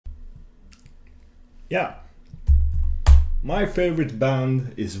Yeah, my favorite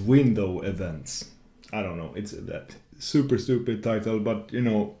band is Window Events. I don't know, it's that super stupid title, but you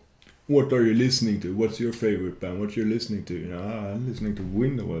know, what are you listening to? What's your favorite band? What you're listening to? You know, I'm listening to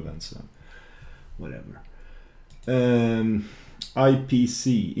Window Events. Whatever.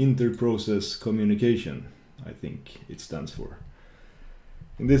 IPC, Inter-Process Communication, I think it stands for.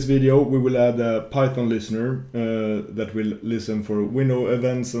 In this video we will add a Python listener that will listen for window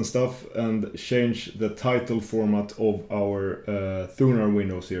events and stuff and change the title format of our Thunar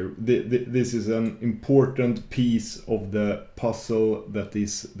windows here. This is an important piece of the puzzle that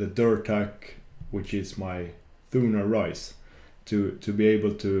is the DIRTAC, which is my Thunar Rise, to be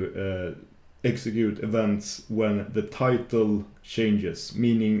able to execute events when the title changes,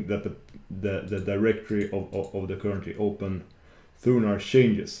 meaning that the directory of the currently open Thunar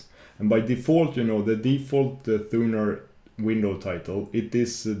changes. And by default, you know, the default Thunar window title, it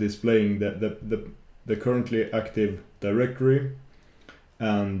is displaying the currently active directory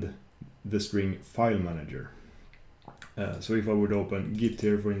and the string file manager. So if I would open Git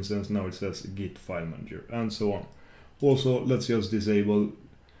here, for instance, now it says Git file manager and so on. Also, let's just disable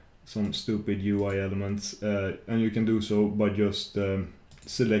some stupid UI elements, and you can do so by just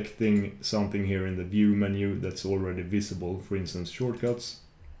selecting something here in the view menu that's already visible, for instance shortcuts.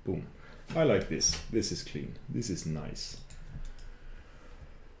 Boom. I like this. This is clean. This is nice.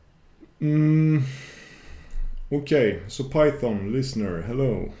 Okay, so Python listener,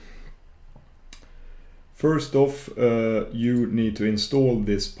 hello. First off, you need to install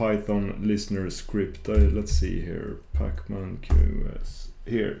this Python listener script. Let's see here, pacman qs.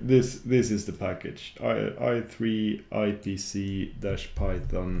 Here, this is the package,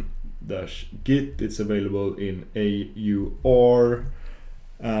 i3ipc-python-git. It's available in AUR,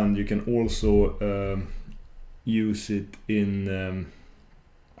 and you can also use it in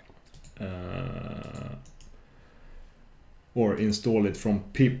or install it from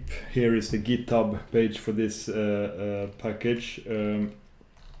pip. Here is the GitHub page for this package.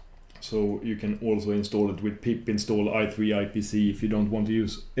 So you can also install it with pip install i3ipc if you don't want to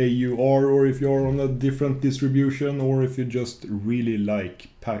use AUR, or if you're on a different distribution, or if you just really like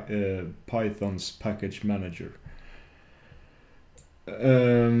Python's package manager.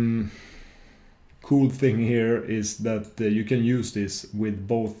 Cool thing here is that you can use this with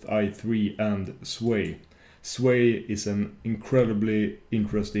both i3 and Sway. Sway is an incredibly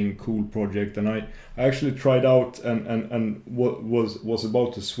interesting, cool project, and I actually tried out and was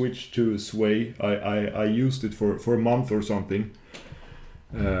about to switch to Sway. I used it for a month or something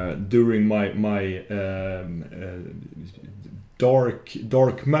during my dark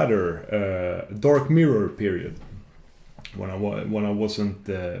mirror period, when I wasn't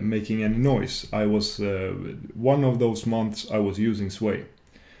making any noise. I was one of those months I was using Sway.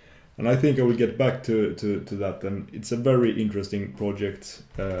 And I think I will get back to that, and it's a very interesting project.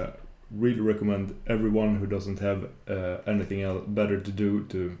 Really recommend everyone who doesn't have anything else better to do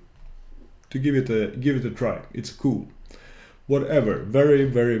to give it a try. It's cool. Whatever,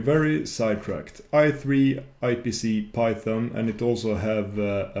 very sidetracked. i3ipc-python, and it also have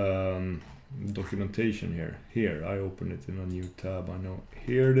documentation here. Here, I open it in a new tab. I know.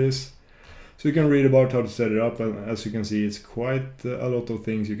 Here it is. So you can read about how to set it up, and as you can see, it's quite a lot of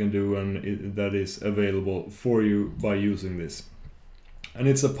things you can do, and that is available for you by using this. And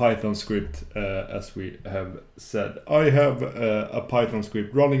it's a Python script, as we have said. I have a Python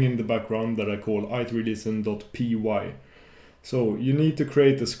script running in the background that I call i3listen.py. So you need to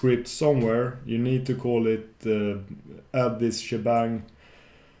create a script somewhere. You need to call it add this shebang.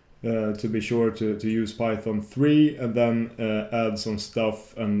 To be sure to use Python 3, and then add some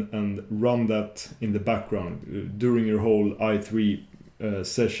stuff and run that in the background during your whole i3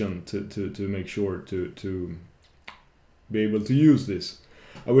 session to make sure to be able to use this.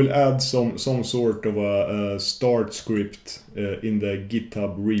 I will add some sort of a start script in the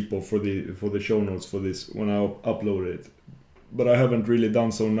GitHub repo for the show notes for this when I upload it, but I haven't really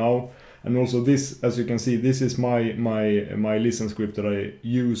done so now. And also this, as you can see, this is my listen script that I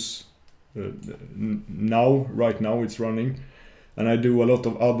use now. Right now it's running, and I do a lot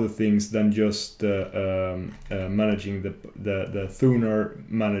of other things than just managing the Thunar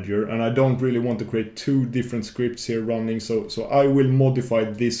manager, and I don't really want to create two different scripts here running, so I will modify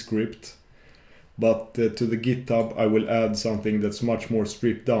this script, but to the GitHub I will add something that's much more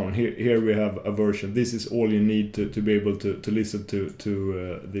stripped down. Here we have a version. This is all you need to be able to listen to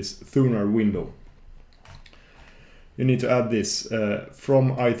this Thunar window. You need to add this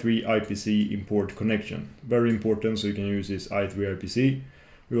from i3ipc import connection. Very important, so you can use this i3ipc.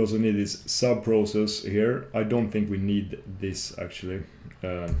 We also need this sub process here. I don't think we need this actually.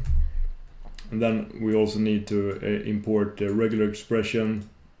 And then we also need to import the regular expression,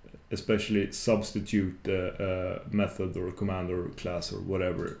 especially substitute method or command or class or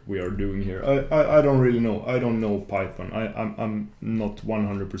whatever we are doing here. I don't really know. I don't know Python. I'm not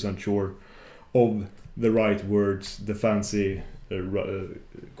 100% sure of the right words, the fancy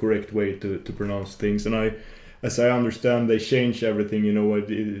correct way to pronounce things. And as I understand, they change everything. You know,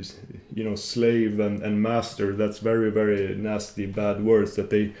 it is, you know, slave and master. That's very, very nasty, bad words that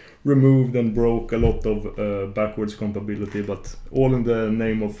they removed and broke a lot of backwards compatibility. But all in the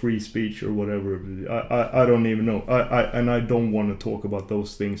name of free speech or whatever. I don't even know. I don't want to talk about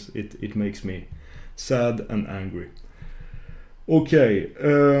those things. It makes me sad and angry. Okay.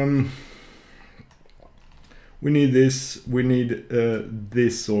 We need this, we need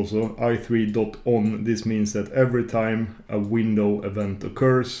this also, i3.on. This means that every time a window event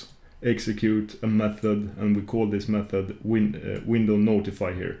occurs, execute a method, and we call this method window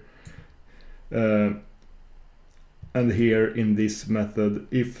notify here. And here in this method,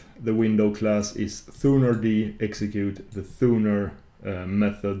 if the window class is thunard, execute the thunar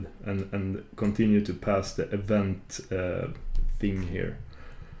method and continue to pass the event thing here.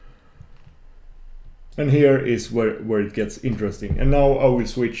 And here is where it gets interesting. And now I will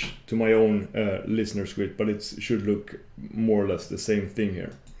switch to my own listener script, but it should look more or less the same thing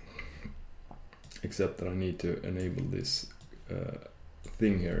here. Except that I need to enable this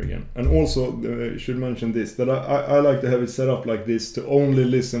thing here again. And also, I should mention this, that I like to have it set up like this to only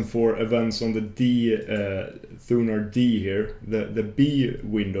listen for events on the Thunar D here. The B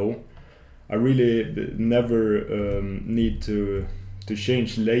window, I really never need to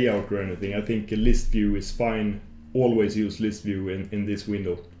change layout or anything. I think a list view is fine. Always use list view in this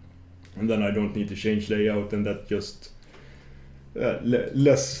window, and then I don't need to change layout, and that just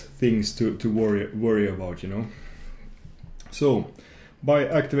less things to worry about, you know. So by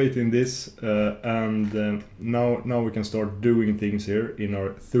activating this and now we can start doing things here in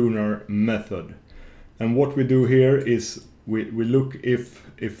our Thunar method. And what we do here is we look if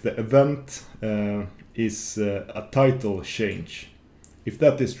the event is a title change. If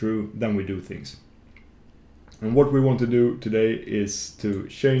that is true, then we do things. And what we want to do today is to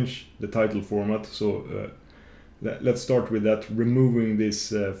change the title format. So let's start with that, removing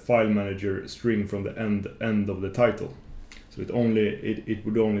this file manager string from the end of the title. So it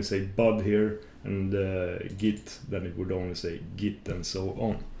would only say bud here, and git, then it would only say git, and so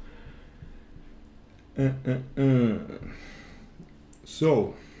on.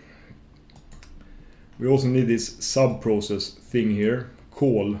 So we also need this sub-process thing here,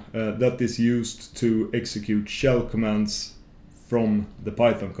 call, that is used to execute shell commands from the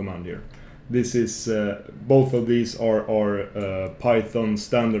Python command here. This is, both of these are Python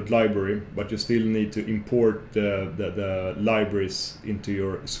standard library, but you still need to import the libraries into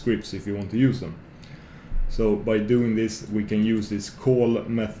your scripts if you want to use them. So by doing this, we can use this call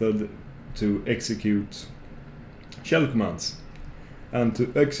method to execute shell commands. And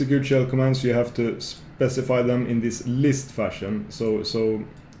to execute shell commands, you have to specify them in this list fashion. So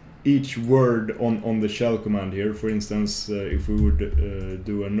each word on the shell command here, for instance, if we would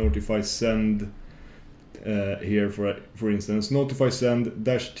do a notify send here, for instance, notify send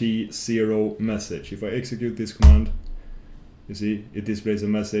 -t0 message. If I execute this command, you see it displays a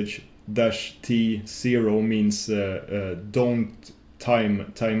message. -t0 means don't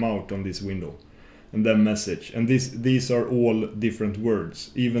time out on this window. And then message, and these are all different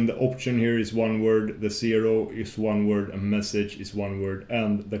words. Even the option here is one word, the 0 is one word, and message is one word,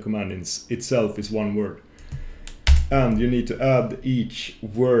 and the command itself is one word. And you need to add each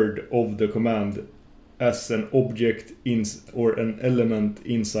word of the command as an object or an element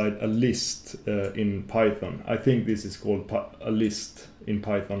inside a list in Python. I think this is called a list in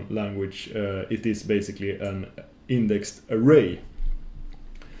Python language. It is basically an indexed array.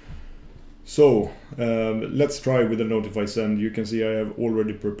 So let's try with the notify send. You can see I have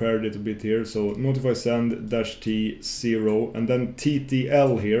already prepared it a bit here. So notify send -t0, and then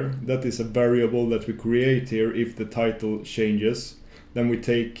ttl here. That is a variable that we create here if the title changes. Then we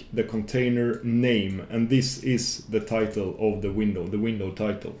take the container name, and this is the title of the window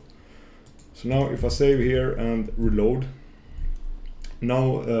title. So now if I save here and reload,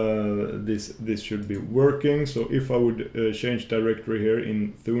 now this should be working. So if I would change directory here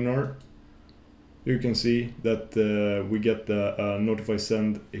in Thunar, you can see that we get the notify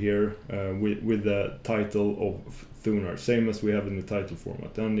send here with the title of Thunar, same as we have in the title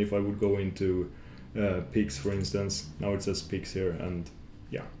format. And if I would go into pics, for instance, now it says pics here, and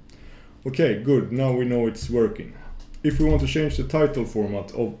yeah. Okay, good, now we know it's working. If we want to change the title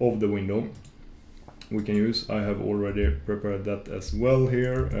format of the window, we can use, I have already prepared that as well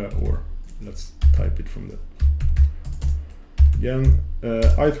here, or let's type it from the again,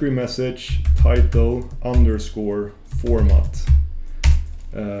 i3 message title underscore format,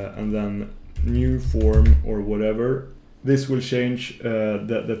 and then new form or whatever. This will change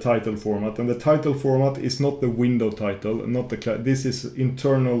the title format, and the title format is not the window title, not the this is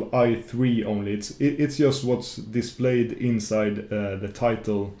internal i3 only. It's just what's displayed inside the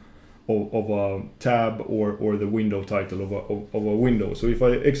title of a tab or the window title of a window. So if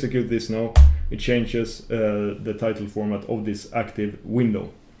I execute this now, it changes the title format of this active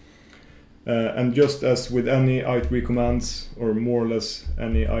window. And just as with any i3 commands, or more or less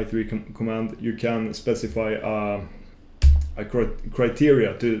any i3 command, you can specify a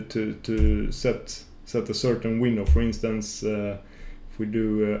criteria to set a certain window. For instance, if we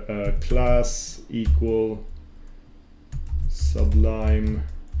do a class equal sublime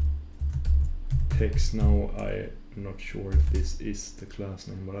text, now I'm not sure if this is the class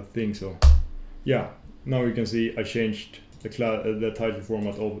name, but I think so. Yeah, now you can see I changed the title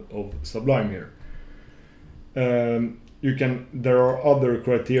format of Sublime here. There are other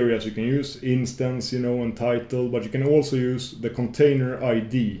criteria you can use, instance, and title, but you can also use the container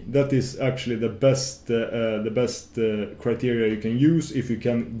ID. That is actually the best criteria you can use if you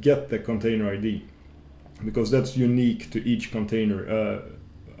can get the container ID, because that's unique to each container.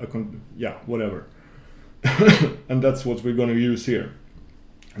 Whatever. And that's what we're going to use here.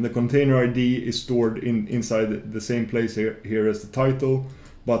 And the container ID is stored inside the same place here as the title,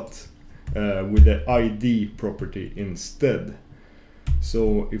 but with the ID property instead.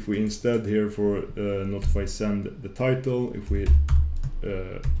 So if we instead here for notify send the title, if we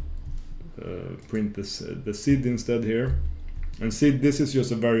print the SID instead here, and SID, this is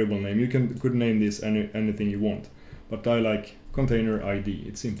just a variable name. You could name this anything you want, but I like container ID.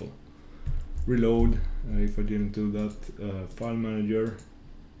 It's simple. Reload. If I didn't do that, file manager.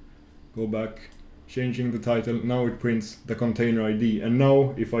 Go back, changing the title. Now it prints the container ID, and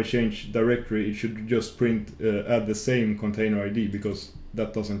now if I change directory, it should just print add the same container ID, because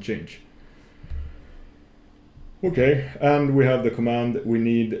that doesn't change. Okay, and we have the command we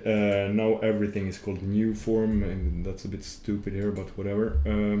need. Now everything is called new form, and that's a bit stupid here, but whatever.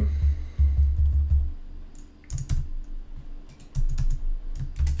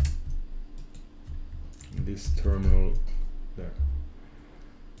 This terminal there.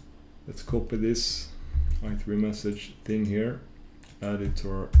 Let's copy this i3 message thing here, add it to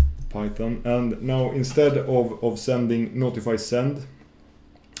our Python, and now instead of sending notify send,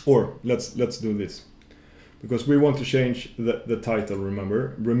 or let's do this, because we want to change the title.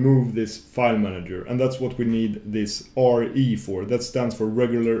 Remember, remove this file manager, and that's what we need this RE for. That stands for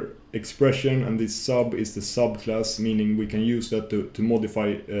regular expression, and this sub is the subclass, meaning we can use that to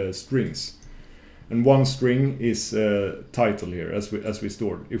modify strings. And one string is title here, as we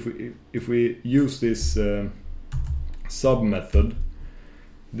stored. If we use this sub method,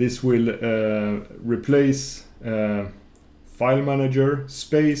 this will replace file manager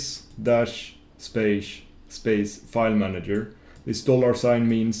space dash space file manager. This $sign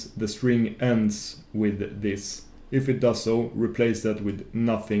means the string ends with this. If it does so, replace that with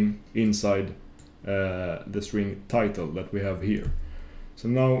nothing inside the string title that we have here. So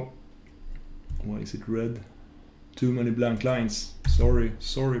now, why is it red? Too many blank lines. Sorry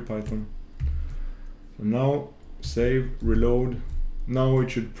Python. So now save, reload. Now it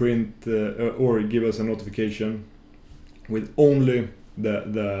should print or give us a notification with only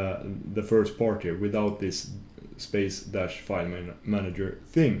the first part here, without this space dash file manager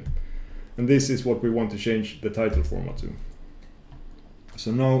thing. And this is what we want to change the title format to.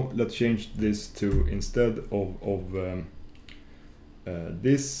 So now let's change this to, instead of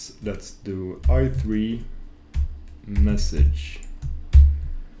this, let's do i3 message,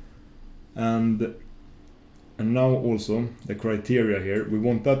 and now also the criteria here, we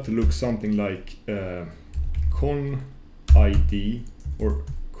want that to look something like con ID or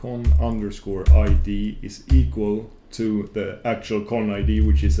con underscore ID is equal to the actual con ID,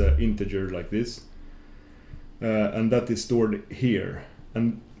 which is an integer like this, and that is stored here.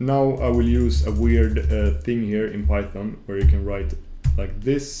 And now I will use a weird thing here in Python, where you can write like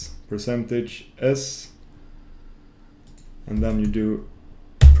this, %s, and then you do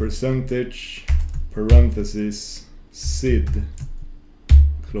percentage parenthesis SID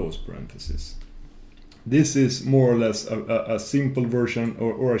close parenthesis. This is more or less a simple version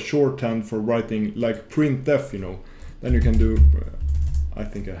or a shorthand for writing like printf, Then you can do, I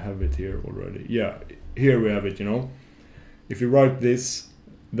think I have it here already. Yeah, here we have it, If you write this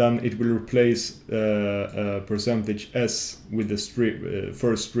then it will replace %s with the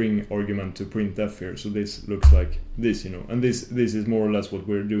first string argument to printf here. So this looks like this, you know, and this is more or less what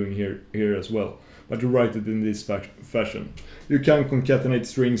we're doing here as well. But you write it in this fashion. You can concatenate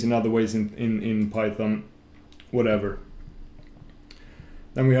strings in other ways in Python, whatever.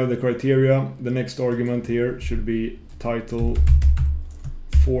 Then we have the criteria. The next argument here should be title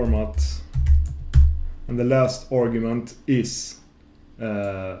format, and the last argument is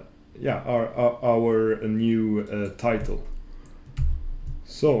our new title.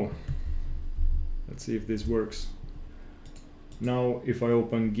 So let's see if this works. Now if I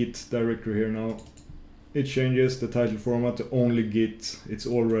open Git directory here now, it changes the title format to only Git. It's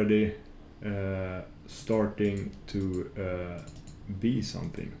already starting to be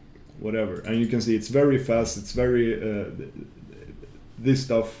something, whatever. And you can see it's very fast. It's very this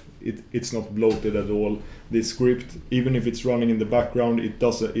stuff. It's not bloated at all. This script, even if it's running in the background, it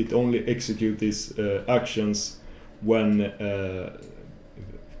only executes these actions when the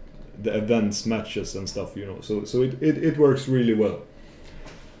events matches and stuff, you know. So it works really well.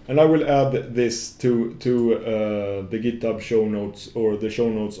 And I will add this to the GitHub show notes, or the show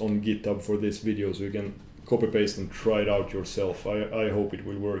notes on GitHub for this video, so you can copy paste and try it out yourself. I hope it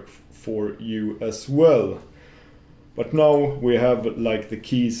will work for you as well. But now we have like the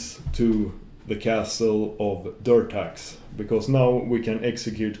keys to the castle of Dirtax, because now we can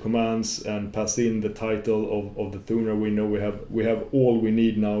execute commands and pass in the title of the Thunar window. We have all we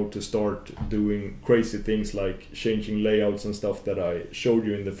need now to start doing crazy things like changing layouts and stuff that I showed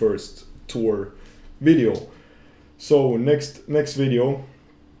you in the first tour video. So next video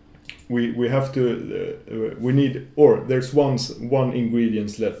we have to there's one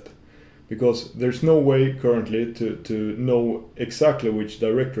ingredient left, because there's no way currently to know exactly which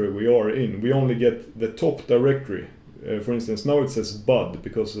directory we are in. We only get the top directory. For instance, now it says bud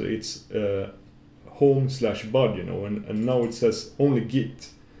because it's home/bud, you know, and now it says only git.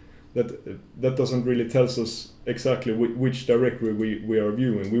 That doesn't really tells us exactly which directory we are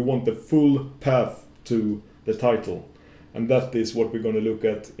viewing. We want the full path to the title, and that is what we're going to look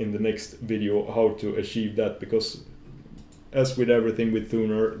at in the next video, how to achieve that, because as with everything with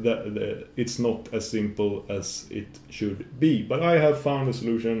Thunar, it's not as simple as it should be. But I have found a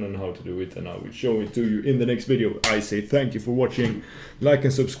solution on how to do it, and I will show it to you in the next video. I say thank you for watching. Like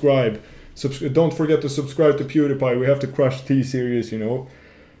and subscribe. Don't forget to subscribe to PewDiePie. We have to crush T-Series, you know.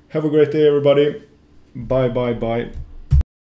 Have a great day, everybody. Bye, bye, bye.